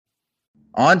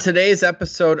On today's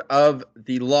episode of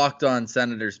the Locked On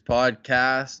Senators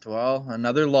podcast, well,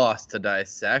 another loss to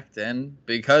dissect. And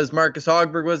because Marcus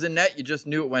Hogberg was in net, you just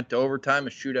knew it went to overtime, a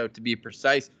shootout to be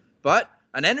precise. But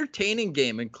an entertaining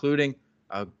game, including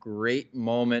a great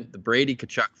moment. The Brady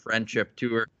Tkachuk Friendship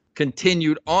Tour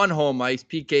continued on home ice.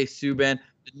 PK Subban,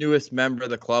 the newest member of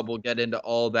the club, will get into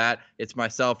all that. It's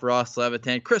myself, Ross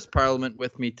Levitan, Chris Parliament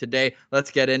with me today.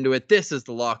 Let's get into it. This is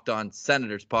the Locked On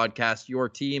Senators podcast, your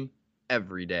team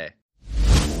every day.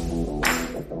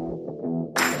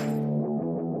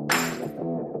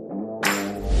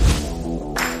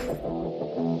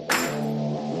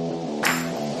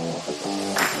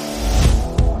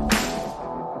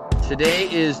 Today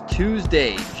is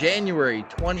Tuesday, January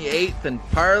 28th, and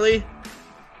Parley,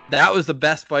 that was the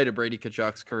best fight of Brady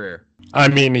Tkachuk's career. I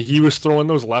mean, he was throwing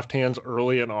those left hands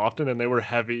early and often, and they were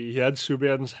heavy. He had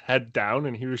Subban's head down,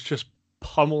 and he was just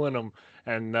pummeling him.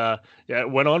 And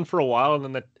it went on for a while,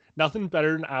 and then nothing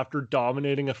better than after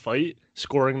dominating a fight,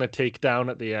 scoring the takedown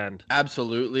at the end.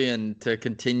 Absolutely, and to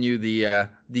continue the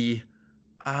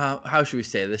how should we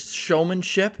say this,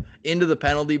 showmanship into the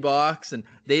penalty box, and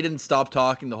they didn't stop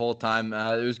talking the whole time.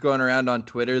 It was going around on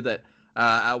Twitter that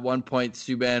at one point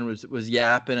Subban was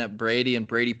yapping at Brady, and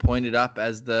Brady pointed up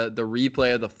as the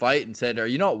replay of the fight and said, "Are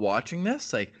you not watching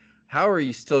this? Like, how are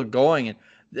you still going?" And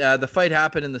the fight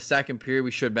happened in the second period.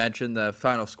 We should mention the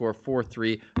final score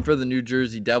 4-3 for the New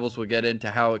Jersey Devils. We'll get into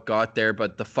how it got there,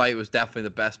 but the fight was definitely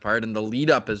the best part, and the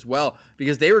lead up as well,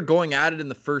 because they were going at it in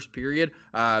the first period.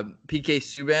 PK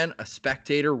Subban, a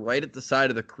spectator right at the side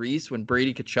of the crease when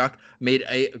Brady Tkachuk made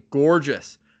a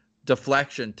gorgeous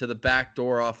deflection to the back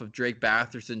door off of Drake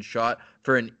Batherson's shot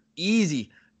for an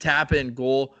easy tap-in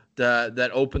goal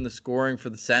that opened the scoring for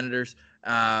the Senators.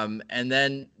 And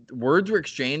then words were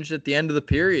exchanged at the end of the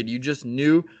period. You just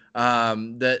knew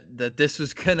that this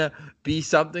was going to be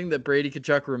something that Brady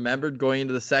Tkachuk remembered going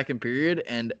into the second period,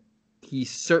 and he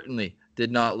certainly did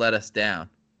not let us down.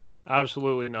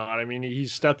 Absolutely not. I mean,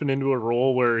 he's stepping into a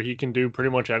role where he can do pretty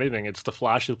much anything. It's the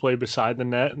flash of play beside the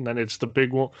net, and then it's the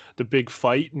big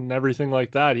fight and everything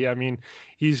like that. Yeah, I mean,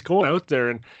 he's going out there,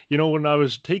 and when I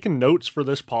was taking notes for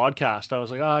this podcast, I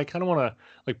was like, I kind of want to,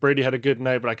 like, Brady had a good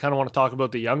night, but I kind of want to talk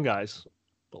about the young guys.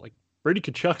 But like, Brady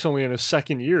Tkachuk's only in his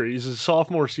second year. He's his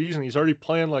sophomore season. He's already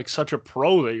playing like such a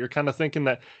pro that you're kind of thinking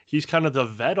that he's kind of the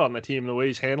vet on the team, the way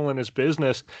he's handling his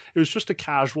business. It was just a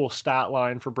casual stat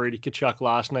line for Brady Tkachuk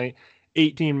last night.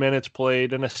 18 minutes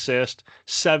played, an assist,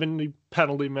 70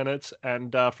 penalty minutes.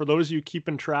 And for those of you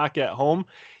keeping track at home,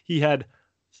 he had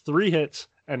 3 hits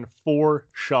and 4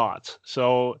 shots.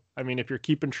 So, I mean, if you're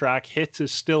keeping track, hits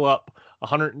is still up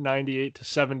 198 to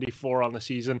 74 on the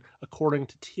season, according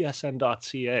to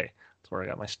TSN.ca. Where I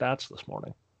got my stats this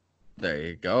morning. There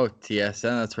you go, TSN.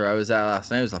 That's where I was at last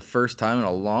night. It was the first time in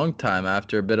a long time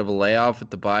after a bit of a layoff with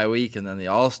the bye week and then the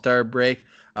All-Star break.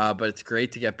 But it's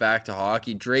great to get back to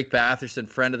hockey. Drake Batherson,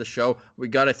 friend of the show. We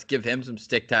got to give him some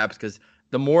stick taps because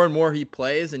the more and more he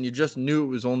plays, and you just knew it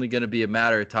was only going to be a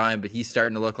matter of time, but he's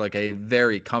starting to look like a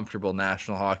very comfortable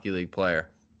National Hockey League player.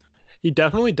 He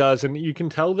definitely does, and you can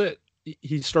tell that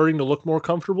he's starting to look more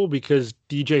comfortable because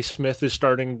DJ Smith is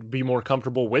starting to be more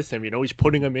comfortable with him. He's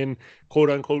putting him in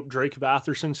quote unquote Drake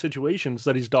Batherson situations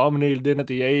that he's dominated in at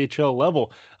the AHL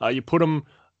level. You put him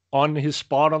on his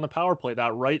spot on the power play,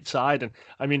 that right side. And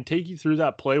I mean, take you through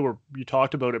that play where you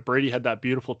talked about it. Brady had that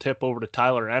beautiful tip over to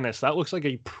Tyler Ennis. That looks like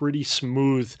a pretty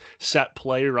smooth set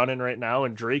play running right now.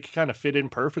 And Drake kind of fit in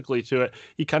perfectly to it.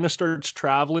 He kind of starts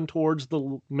traveling towards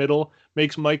the middle,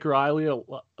 makes Mike Riley,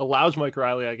 allows Mike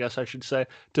Riley, I guess I should say,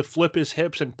 to flip his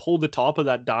hips and pull the top of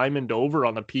that diamond over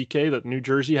on the PK that New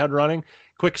Jersey had running.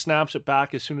 Quick snaps it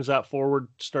back as soon as that forward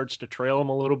starts to trail him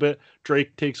a little bit.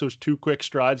 Drake takes those 2 quick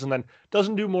strides and then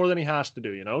doesn't do more than he has to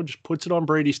do, just puts it on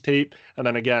Brady's tape. And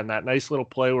then again, that nice little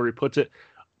play where he puts it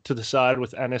to the side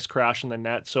with Ennis crashing the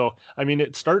net. So, I mean,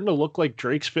 it's starting to look like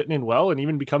Drake's fitting in well and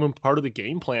even becoming part of the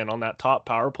game plan on that top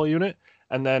power play unit.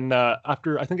 And then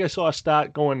after, I think I saw a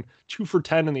stat going 2 for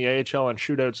 10 in the AHL on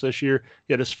shootouts this year.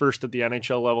 He had his first at the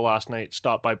NHL level last night,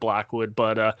 stopped by Blackwood.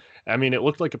 But, I mean, it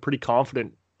looked like a pretty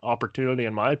confident opportunity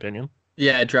in my opinion.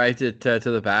 Yeah, I drived it to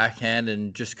the backhand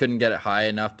and just couldn't get it high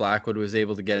enough. Blackwood was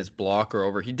able to get his blocker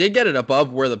over. He did get it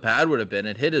above where the pad would have been.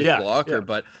 It hit his blocker,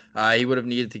 but he would have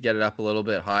needed to get it up a little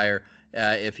bit higher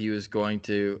if he was going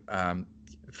to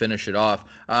finish it off.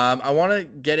 I want to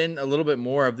get in a little bit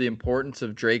more of the importance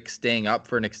of Drake staying up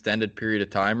for an extended period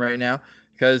of time right now,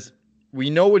 because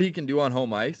we know what he can do on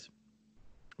home ice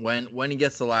when he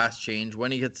gets the last change,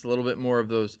 when he gets a little bit more of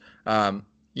those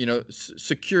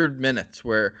secured minutes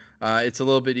where it's a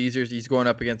little bit easier. He's going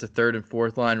up against a third and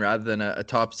fourth line rather than a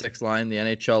top six line, the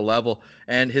NHL level.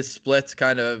 And his splits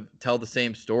kind of tell the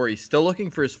same story. He's still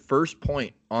looking for his first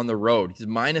point on the road. He's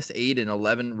 -8 in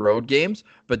 11 road games,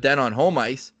 but then on home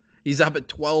ice, he's up at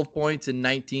 12 points in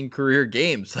 19 career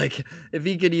games. Like, if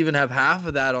he could even have half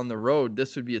of that on the road,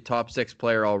 this would be a top six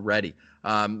player already.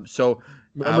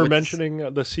 Remember mentioning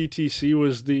the CTC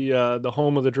was the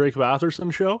home of the Drake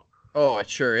Batherson show? Oh, it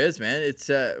sure is, man. It's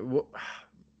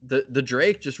the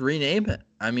Drake, just rename it.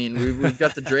 I mean, we've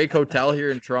got the Drake Hotel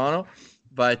here in Toronto,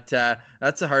 but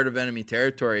that's the heart of enemy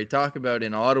territory. Talk about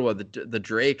in Ottawa, the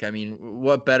Drake. I mean,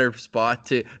 what better spot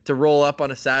to roll up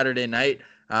on a Saturday night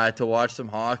to watch some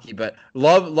hockey? But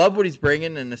love what he's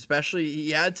bringing, and especially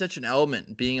he had such an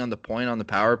element being on the point on the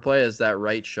power play as that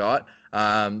right shot.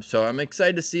 So I'm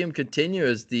excited to see him continue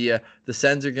as the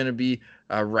Sens are going to be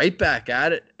right back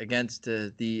at it against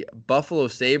the Buffalo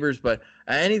Sabres. But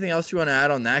anything else you want to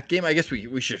add on that game? I guess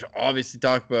we should obviously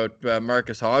talk about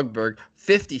Marcus Hogberg.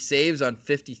 50 saves on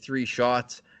 53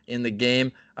 shots in the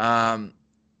game. I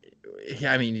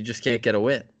mean, you just can't get a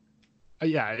win.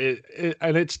 Yeah,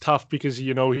 and it's tough because he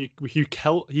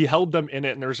held them in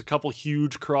it, and there's a couple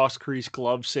huge cross crease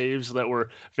glove saves that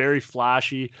were very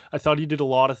flashy. I thought he did a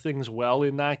lot of things well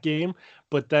in that game,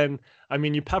 but then I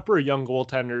mean, you pepper a young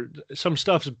goaltender, some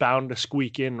stuff's bound to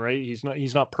squeak in, right? He's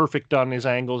not perfect on his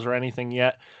angles or anything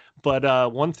yet.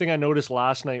 But one thing I noticed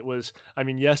last night was, I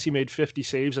mean, yes, he made 50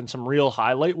 saves and some real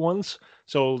highlight ones.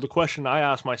 So the question I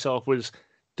asked myself was,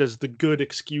 does the good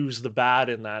excuse the bad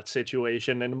in that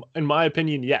situation? And in my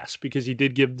opinion, yes, because he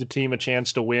did give the team a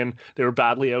chance to win. They were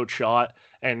badly outshot,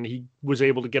 and he was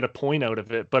able to get a point out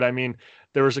of it. But I mean,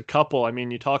 there was a couple. I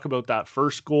mean, you talk about that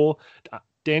first goal.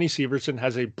 Danny Severson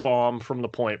has a bomb from the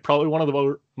point, probably one of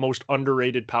the most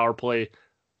underrated power play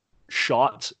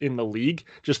shots in the league.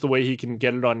 Just the way he can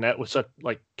get it on net with such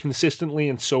consistently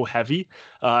and so heavy.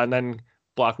 And then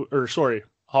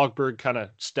Hogberg kind of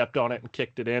stepped on it and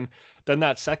kicked it in. Then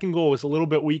that second goal was a little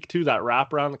bit weak too. That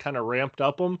wraparound kind of ramped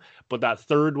up him, but that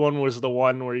third one was the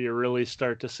one where you really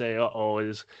start to say, "Uh-oh,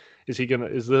 is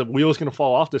the wheels gonna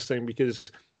fall off this thing?" Because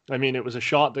I mean, it was a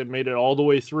shot that made it all the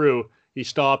way through. He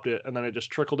stopped it, and then it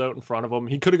just trickled out in front of him.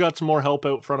 He could have got some more help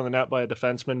out front of the net by a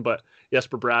defenseman, but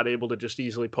Jesper Bratt able to just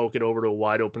easily poke it over to a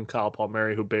wide open Kyle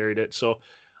Palmieri who buried it. So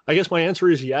I guess my answer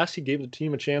is yes, he gave the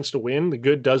team a chance to win. The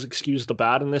good does excuse the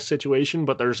bad in this situation,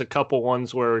 but there's a couple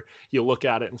ones where you look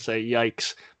at it and say,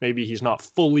 yikes, maybe he's not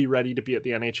fully ready to be at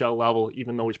the NHL level,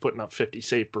 even though he's putting up 50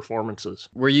 save performances.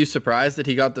 Were you surprised that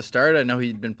he got the start? I know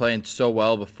he'd been playing so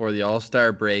well before the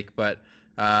All-Star break, but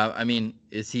I mean,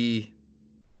 is he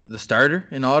the starter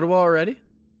in Ottawa already?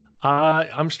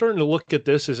 I'm starting to look at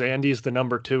this as Andy's the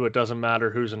number 2. It doesn't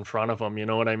matter who's in front of him. You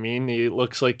know what I mean? He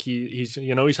looks like he's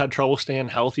had trouble staying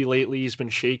healthy lately. He's been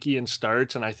shaky in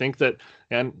starts. And I think that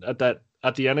at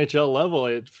the NHL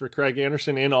level, for Craig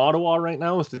Anderson in Ottawa right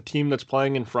now with the team that's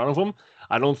playing in front of him,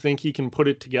 I don't think he can put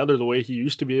it together the way he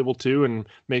used to be able to and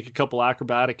make a couple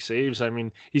acrobatic saves. I mean,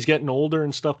 he's getting older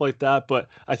and stuff like that, but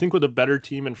I think with a better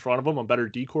team in front of him, a better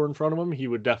decor in front of him, he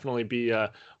would definitely be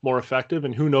more effective.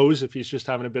 And who knows, if he's just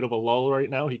having a bit of a lull right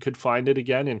now, he could find it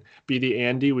again and be the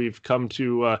Andy we've come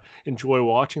to enjoy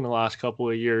watching the last couple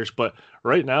of years. But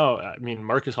right now, I mean,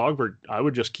 Marcus Hogberg, I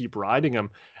would just keep riding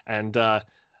him. And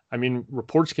I mean,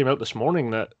 reports came out this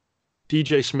morning that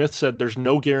DJ Smith said there's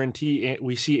no guarantee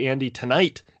we see Andy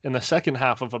tonight in the second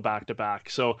half of a back-to-back.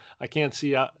 So I can't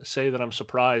say that I'm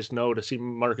surprised, to see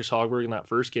Marcus Hogberg in that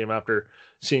first game after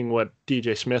seeing what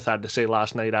DJ Smith had to say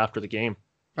last night after the game.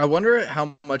 I wonder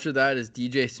how much of that is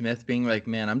DJ Smith being like,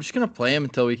 man, I'm just going to play him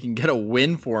until we can get a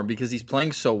win for him because he's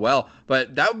playing so well.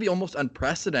 But that would be almost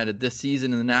unprecedented this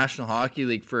season in the National Hockey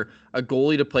League for a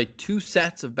goalie to play 2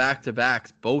 sets of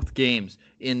back-to-backs, both games,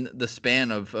 in the span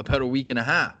of about a week and a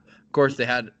half. Of course, they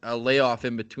had a layoff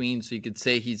in between, so you could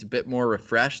say he's a bit more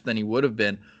refreshed than he would have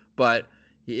been. But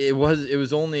it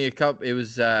was only a couple. It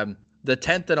was the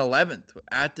 10th and 11th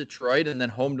at Detroit, and then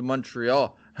home to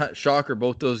Montreal. Shocker!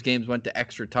 Both those games went to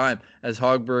extra time. As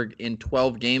Hogberg in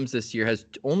 12 games this year has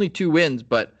only 2 wins,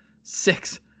 but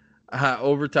 6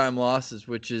 overtime losses,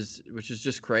 which is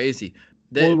just crazy.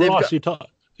 Ross,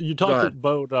 you talked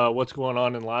about what's going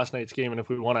on in last night's game, and if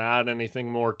we want to add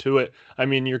anything more to it, I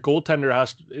mean, your goaltender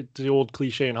it's the old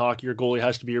cliche in hockey, your goalie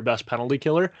has to be your best penalty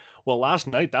killer. Well, last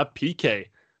night, that PK,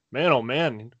 man, oh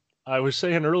man, I was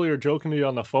saying earlier, joking to you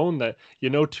on the phone, that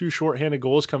 2 shorthanded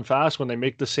goals come fast when they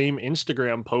make the same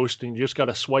Instagram post, and you just got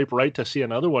to swipe right to see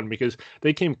another one because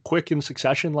they came quick in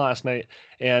succession last night,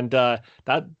 and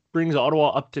that brings Ottawa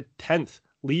up to 10th,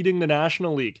 leading the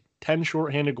National League. 10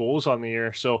 shorthanded goals on the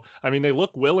year. So, I mean, they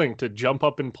look willing to jump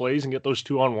up in plays and get those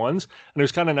 2-on-1s. And it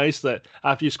was kind of nice that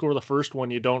after you score the first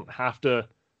one, you don't have to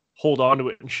hold on to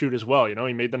it and shoot as well. You know,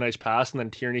 he made the nice pass and then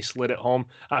Tierney slid it home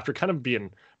after kind of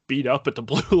being beat up at the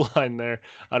blue line there.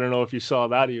 I don't know if you saw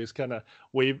that. He was kind of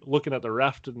looking at the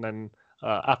ref and then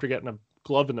after getting a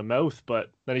glove in the mouth,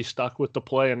 but then he stuck with the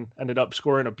play and ended up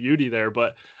scoring a beauty there.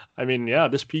 But I mean, yeah,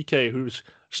 this PK who's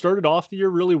started off the year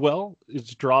really well,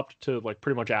 it's dropped to like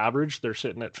pretty much average. They're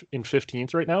sitting in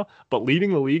 15th right now, but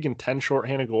leading the league in 10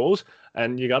 shorthanded goals.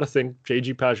 And you got to think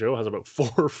JG Pageau has about 4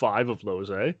 or 5 of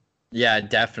those, eh? Yeah,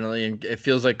 definitely. And it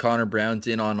feels like Connor Brown's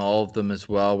in on all of them as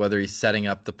well, whether he's setting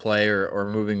up the play or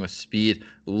moving with speed.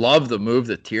 Love the move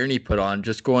that Tierney put on,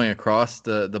 just going across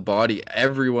the body.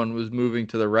 Everyone was moving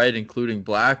to the right, including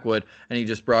Blackwood, and he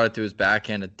just brought it to his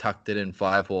backhand and tucked it in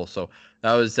 5-hole. So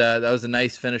that was a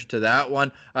nice finish to that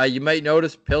one. You might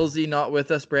notice Pilsy not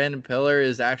with us. Brandon Pillar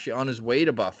is actually on his way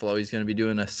to Buffalo. He's going to be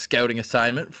doing a scouting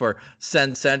assignment for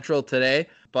Send Central today,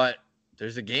 but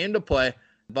there's a game to play.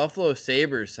 Buffalo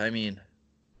Sabres, I mean,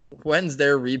 when's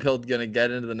their rebuild going to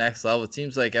get into the next level? It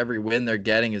seems like every win they're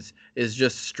getting is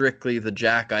just strictly the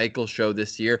Jack Eichel show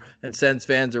this year, and Sens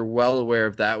fans are well aware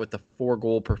of that with the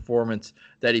 4-goal performance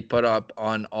that he put up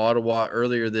on Ottawa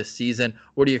earlier this season.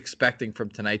 What are you expecting from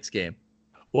tonight's game?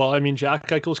 Well, I mean, Jack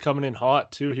Eichel's coming in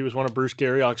hot, too. He was one of Bruce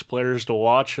Garriock's players to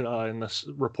watch in this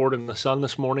report in The Sun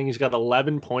this morning. He's got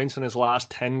 11 points in his last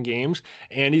 10 games,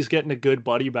 and he's getting a good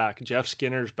buddy back. Jeff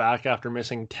Skinner's back after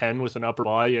missing 10 with an upper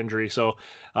body injury. So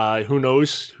who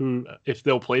knows if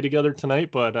they'll play together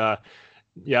tonight. But,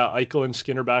 yeah, Eichel and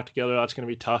Skinner back together, that's going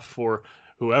to be tough for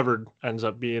whoever ends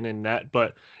up being in net.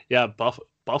 But, yeah,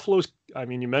 Buffalo's, I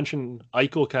mean, you mentioned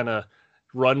Eichel kind of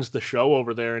runs the show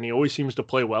over there, and he always seems to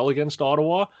play well against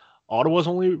Ottawa. Ottawa's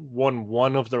only won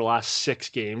 1 of their last 6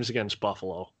 games against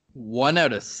Buffalo. 1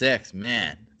 out of 6,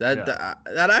 man.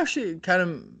 That actually kind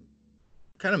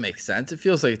of makes sense. It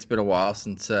feels like it's been a while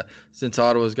since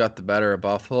Ottawa's got the better of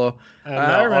Buffalo. And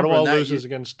Ottawa loses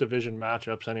against division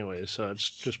matchups anyways, so it's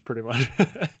just pretty much.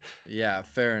 Yeah,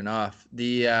 fair enough.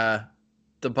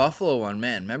 The Buffalo one,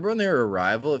 man, remember when they were a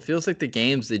rival? It feels like the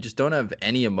games, they just don't have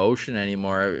any emotion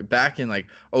anymore. Back in like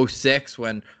 2006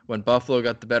 when Buffalo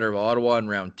got the better of Ottawa in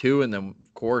round 2, and then,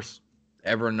 of course,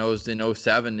 everyone knows in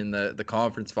 2007 in the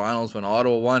conference finals when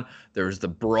Ottawa won, there was the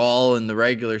brawl in the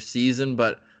regular season,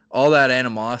 but all that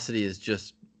animosity is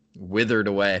just withered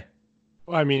away.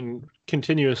 I mean,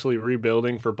 continuously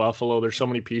rebuilding for Buffalo. There's so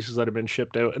many pieces that have been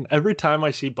shipped out, and every time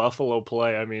I see Buffalo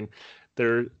play, I mean,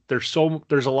 there's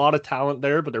a lot of talent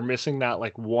there, but they're missing that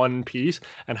like one piece.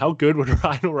 And how good would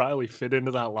Ryan O'Reilly fit into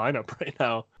that lineup right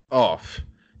now? Oh,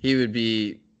 he'd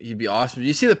be awesome. Do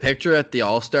you see the picture at the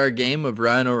All-Star game of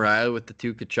Ryan O'Reilly with the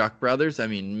 2 Tkachuk brothers? I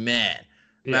mean, man,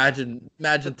 imagine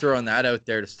throwing that out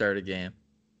there to start a game.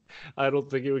 I don't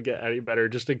think it would get any better.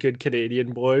 Just a good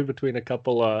Canadian boy between a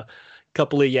couple of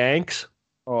Yanks.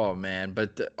 Oh man,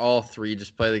 but all 3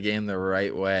 just play the game the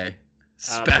right way.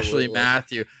 Especially Absolutely.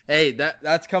 Matthew. Hey,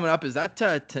 that's coming up. Is that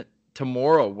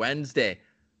tomorrow, Wednesday?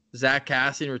 Zach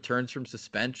Kassian returns from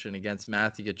suspension against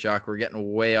Matthew Tkachuk. We're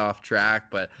getting way off track,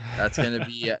 but that's gonna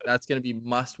be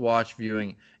must-watch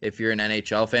viewing if you're an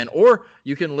NHL fan, or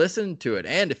you can listen to it.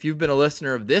 And if you've been a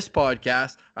listener of this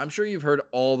podcast, I'm sure you've heard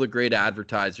all the great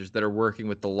advertisers that are working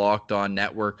with the Locked On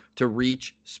Network to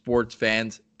reach sports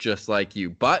fans just like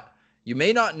you. But you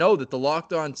may not know that the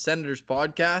Locked On Senators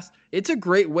podcast, it's a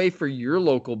great way for your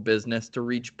local business to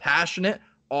reach passionate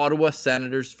Ottawa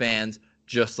Senators fans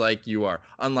just like you are.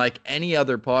 Unlike any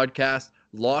other podcast,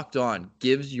 Locked On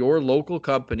gives your local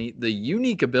company the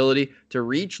unique ability to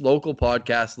reach local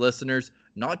podcast listeners,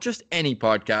 not just any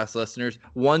podcast listeners,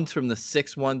 ones from the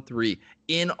 613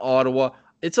 in Ottawa.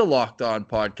 It's a Locked On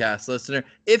podcast listener.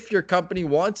 If your company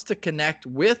wants to connect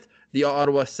with the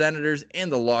Ottawa Senators and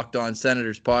the Locked On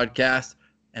Senators podcast,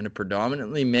 and a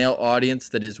predominantly male audience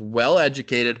that is well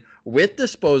educated with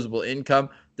disposable income,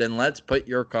 then let's put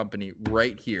your company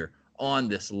right here on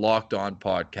this Locked On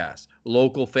podcast.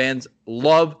 Local fans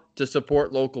love to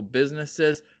support local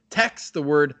businesses. Text the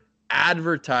word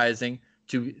advertising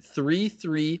to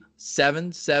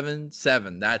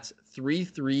 33777. That's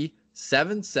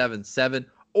 33777,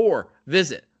 or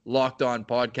visit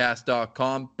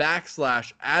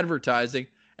LockedOnPodcast.com/advertising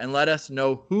and let us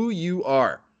know who you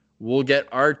are. We'll get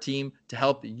our team to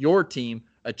help your team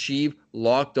achieve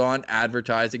Locked On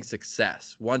advertising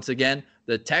success. Once again,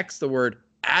 text the word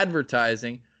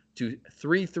advertising to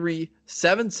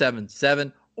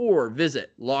 33777 or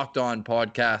visit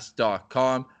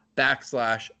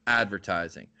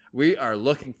LockedOnPodcast.com/advertising. We are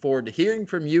looking forward to hearing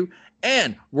from you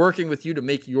and working with you to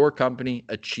make your company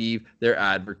achieve their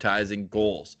advertising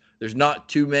goals. There's not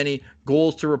too many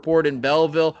goals to report in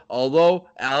Belleville, although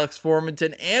Alex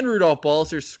Formenton and Rudolph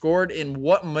Balcers scored in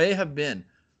what may have been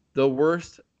the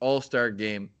worst All-Star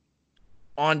game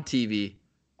on TV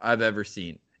I've ever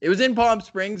seen. It was in Palm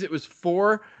Springs. It was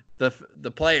for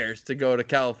the players to go to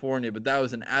California, but that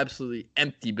was an absolutely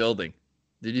empty building.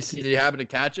 Did you happen to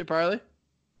catch it, Parley?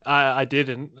 I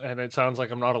didn't, and it sounds like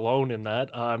I'm not alone in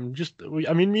that.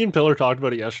 Me and Pillar talked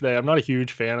about it yesterday. I'm not a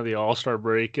huge fan of the All-Star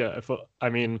break.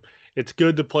 It's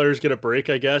good the players get a break,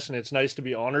 I guess, and it's nice to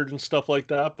be honored and stuff like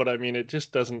that. But I mean, it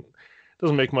just doesn't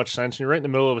make much sense. You're right in the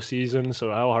middle of a season, so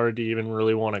how hard do you even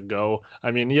really want to go? I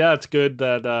mean, yeah, it's good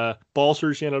that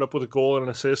Balcers ended up with a goal and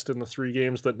an assist in the 3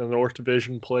 games that the North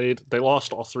Division played. They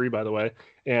lost all 3, by the way.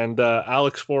 And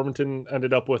Alex Formenton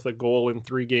ended up with a goal in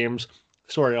 3 games.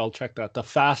 Sorry, I'll check that. The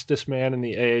fastest man in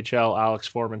the AHL, Alex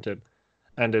Formenton,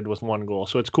 ended with 1 goal.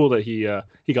 So it's cool that he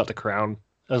got the crown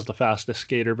as the fastest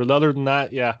skater. But other than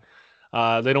that, yeah,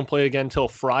 they don't play again till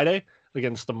Friday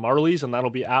against the Marlies, and that'll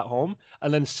be at home.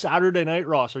 And then Saturday night,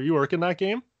 Ross, are you working that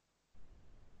game?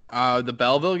 The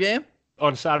Belleville game?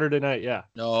 On Saturday night, yeah.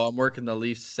 No, I'm working the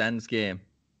Leafs Sens game.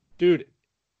 Dude,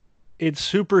 it's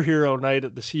superhero night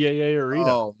at the CAA Arena.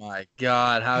 Oh my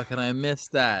God, how can I miss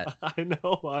that? I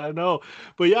know.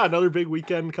 But yeah, another big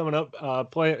weekend coming up.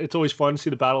 It's always fun to see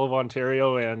the Battle of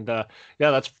Ontario, and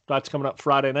that's coming up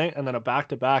Friday night, and then a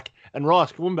back-to-back. And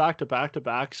Ross, going back to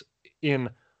back-to-backs in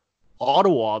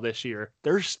Ottawa this year,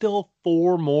 there's still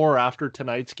 4 more after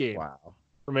tonight's game. Wow.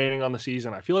 Remaining on the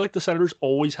season. I feel like the Senators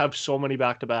always have so many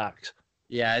back-to-backs.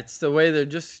 Yeah, it's the way they're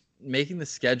just making the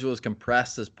schedule as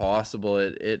compressed as possible.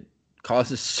 It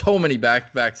causes so many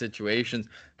back-to-back situations,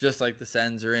 just like the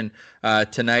Sens are in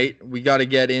tonight. We got to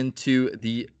get into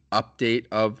the update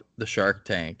of the Shark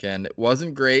Tank, and it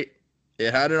wasn't great.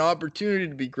 It had an opportunity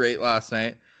to be great last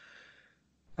night.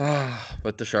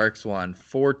 But the Sharks won.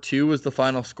 4-2 was the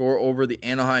final score over the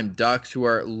Anaheim Ducks, who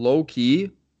are low-key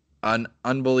an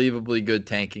unbelievably good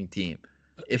tanking team.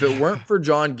 If it weren't for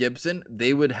John Gibson,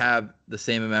 they would have the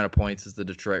same amount of points as the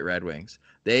Detroit Red Wings.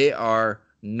 They are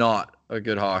not a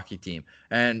good hockey team.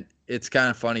 And it's kind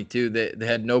of funny, too. They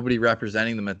had nobody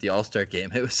representing them at the All-Star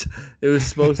game. It was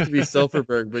supposed to be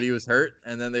Silfverberg, but he was hurt.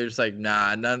 And then they're just like,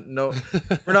 no,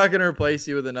 we're not going to replace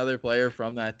you with another player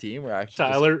from that team. We're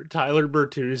actually Tyler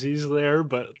Bertuzzi's there,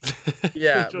 but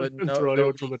yeah, but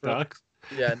nobody for the Ducks.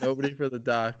 Yeah, nobody for the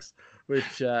Ducks.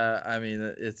 Which,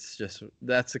 it's just,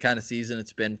 that's the kind of season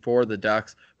it's been for the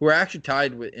Ducks, who are actually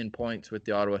tied in points with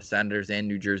the Ottawa Senators and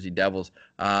New Jersey Devils.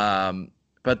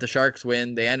 But the Sharks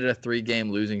win. They ended a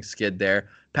 3-game losing skid there.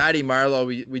 Patty Marleau,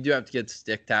 we do have to get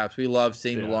stick taps. We love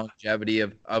seeing the longevity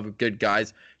of good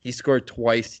guys. He scored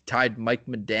twice. He tied Mike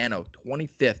Modano,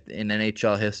 25th in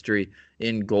NHL history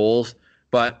in goals.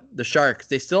 But the Sharks,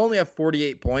 they still only have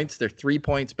 48 points. They're 3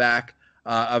 points back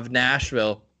of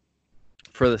Nashville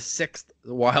for the 6th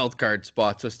wild card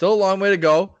spot. So still a long way to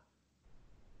go.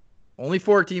 Only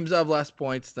 4 teams have less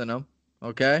points than them.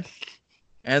 Okay.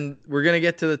 And we're going to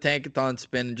get to the Tankathon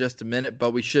spin in just a minute, but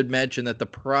we should mention that the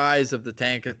prize of the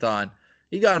Tankathon,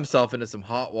 he got himself into some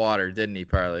hot water, didn't he,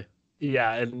 Parley?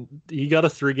 Yeah, and he got a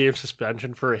 3-game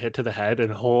suspension for a hit to the head,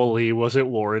 and holy, was it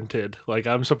warranted. Like,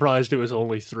 I'm surprised it was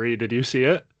only 3. Did you see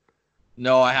it?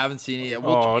 No, I haven't seen it yet.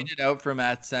 We'll tweet it out from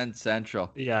 @Sens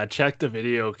Central. Yeah, check the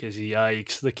video because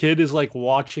yikes. The kid is like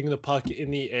watching the puck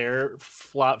in the air,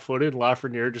 flat-footed.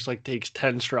 Lafreniere just like takes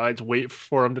 10 strides, wait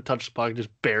for him to touch the puck, just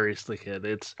buries the kid.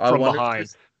 It's from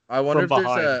behind. I wonder if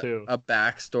there's a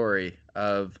backstory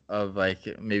of like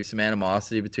maybe some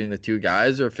animosity between the two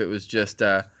guys, or if it was just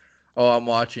I'm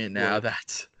watching it now.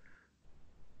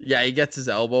 Yeah, he gets his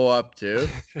elbow up too.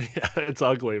 Yeah, it's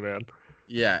ugly, man.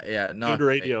 Yeah.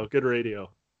 Good radio.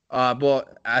 Well,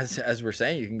 as we're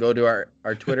saying, you can go to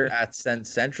our Twitter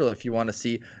 @Sens Central if you want to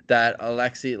see that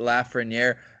Alexis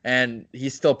Lafreniere, and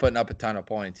he's still putting up a ton of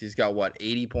points. He's got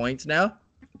 80 points now?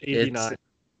 89.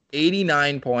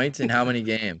 89 points in how many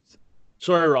games?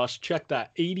 Sorry, Ross, check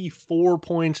that. 84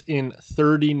 points in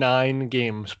 39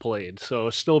 games played. So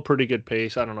still a pretty good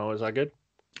pace. I don't know. Is that good?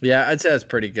 Yeah, I'd say that's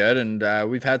pretty good. And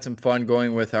we've had some fun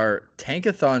going with our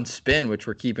Tankathon spin, which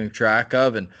we're keeping track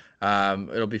of. And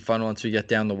it'll be fun once we get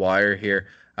down the wire here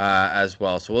as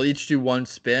well. So we'll each do one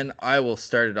spin. I will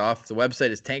start it off. The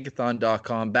website is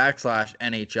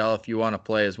tankathon.com/NHL if you want to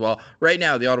play as well. Right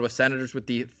now, the Ottawa Senators with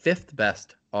the 5th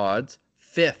best odds.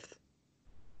 5th.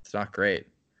 It's not great.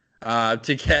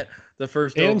 To get the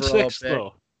first and overall 6th, pick.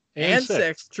 though. And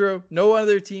 6th, true. No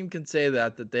other team can say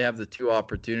that they have the 2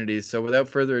 opportunities. So without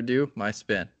further ado, my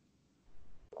spin.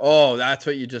 Oh, that's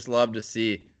what you just love to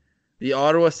see. The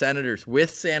Ottawa Senators with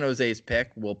San Jose's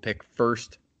pick will pick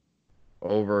first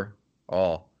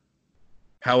overall.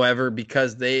 However,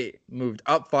 because they moved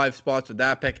up 5 spots with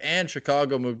that pick and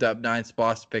Chicago moved up 9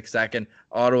 spots to pick second,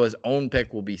 Ottawa's own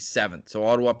pick will be 7th. So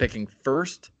Ottawa picking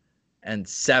first and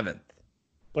 7th.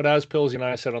 But as Pillsy and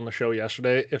I said on the show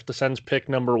yesterday, if the Sens pick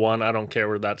number 1, I don't care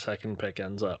where that second pick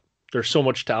ends up. There's so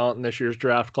much talent in this year's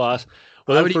draft class.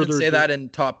 I would even say that in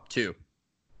top 2.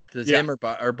 Does him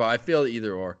or Byfield,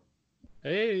 either or.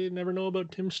 Hey, you never know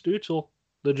about Tim Stützle,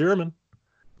 the German.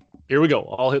 Here we go.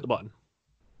 I'll hit the button.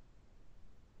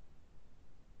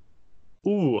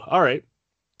 Ooh, all right.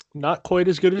 Not quite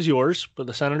as good as yours, but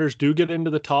the Senators do get into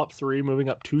the top 3, moving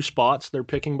up 2 spots. They're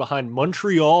picking behind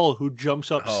Montreal, who jumps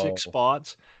up 6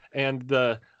 spots. And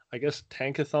the, I guess,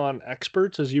 Tankathon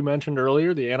experts, as you mentioned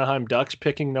earlier, the Anaheim Ducks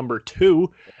picking number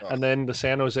 2. And then the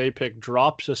San Jose pick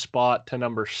drops a spot to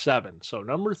number 7. So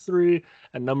number 3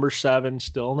 and number 7,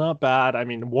 still not bad. I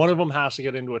mean, one of them has to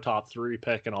get into a top 3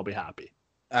 pick, and I'll be happy.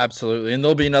 Absolutely. And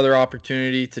there'll be another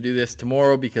opportunity to do this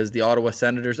tomorrow because the Ottawa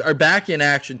Senators are back in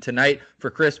action tonight. For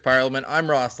Chris Parliament,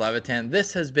 I'm Ross Levitan.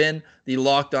 This has been the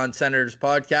Locked On Senators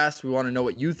podcast. We want to know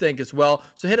what you think as well.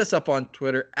 So hit us up on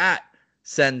Twitter at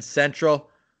Sens Central.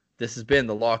 This has been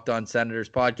the Locked On Senators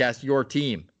podcast, your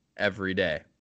team every day.